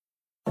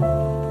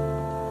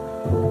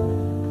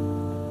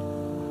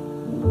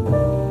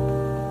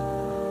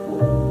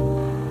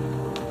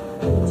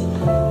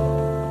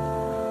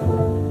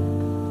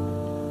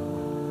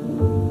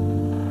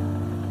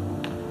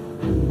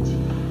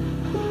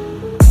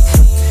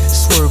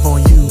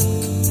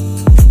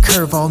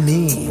curve all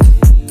mean.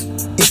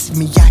 It's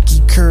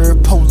Miyake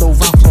curve, Polo,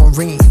 Ralph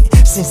Lauren.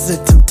 Sense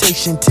of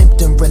temptation,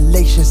 tempting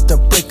relations to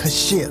break her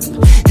ship.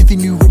 If he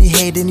knew what he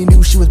had, then he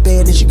knew she was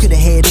bad, then she could've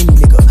had any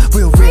nigga.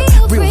 Real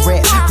rap.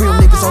 Real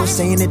niggas always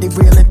saying that they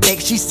real. In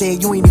fact, she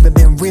said you ain't even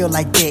been real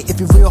like that. If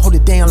you real, hold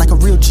it down like a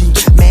real G.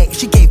 Mac,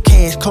 she gave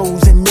cash,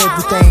 clothes, and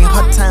everything.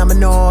 Her time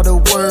in all the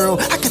world.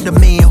 I got the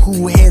man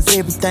who has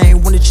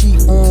everything wanna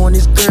cheat on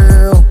his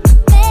girl.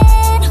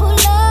 Man who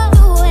love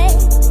the way.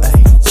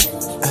 Ay.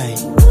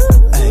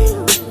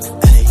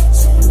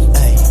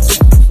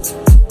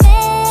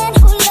 Man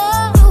who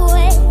love the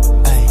way.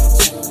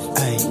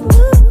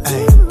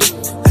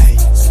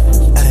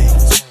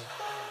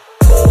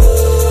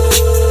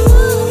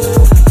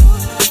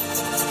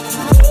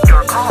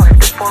 Your call has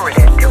been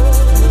forwarded to.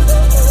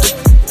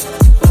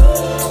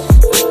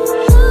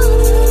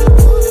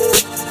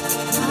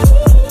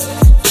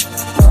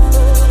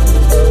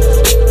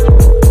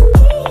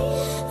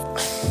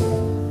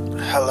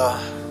 Hello.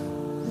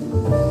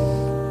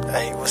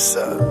 Hey, what's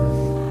up?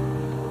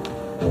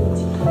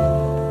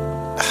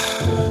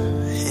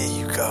 Here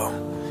you go.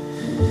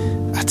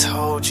 I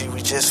told you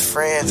we just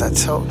friends. I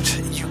told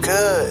you you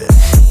good.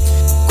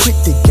 Quit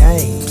the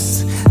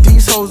games.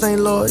 These hoes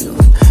ain't loyal.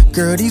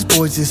 Girl, these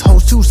boys is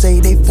hoes too. Say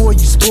they for you,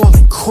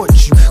 spoiling.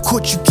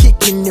 Caught you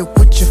kicking it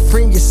with your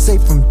friend. You say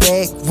from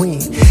back when.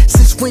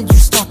 Since when you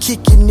start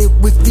kicking it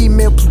with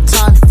female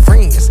platonic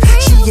friends?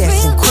 She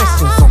asking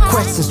questions on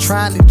questions,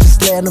 trying to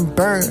just let them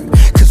burn.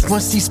 Cause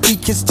once he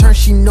speak his turn,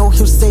 she know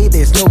he'll say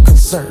there's no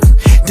concern.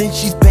 Then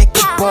she's back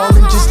to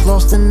ballin', just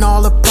lost in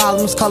all her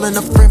problems, calling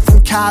a friend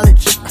from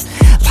college.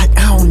 Like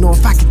I don't know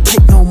if I can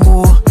take no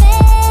more.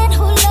 Man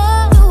who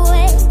love the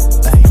way.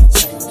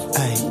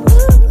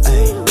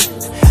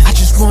 I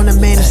just want a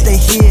man to stay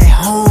here at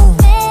home.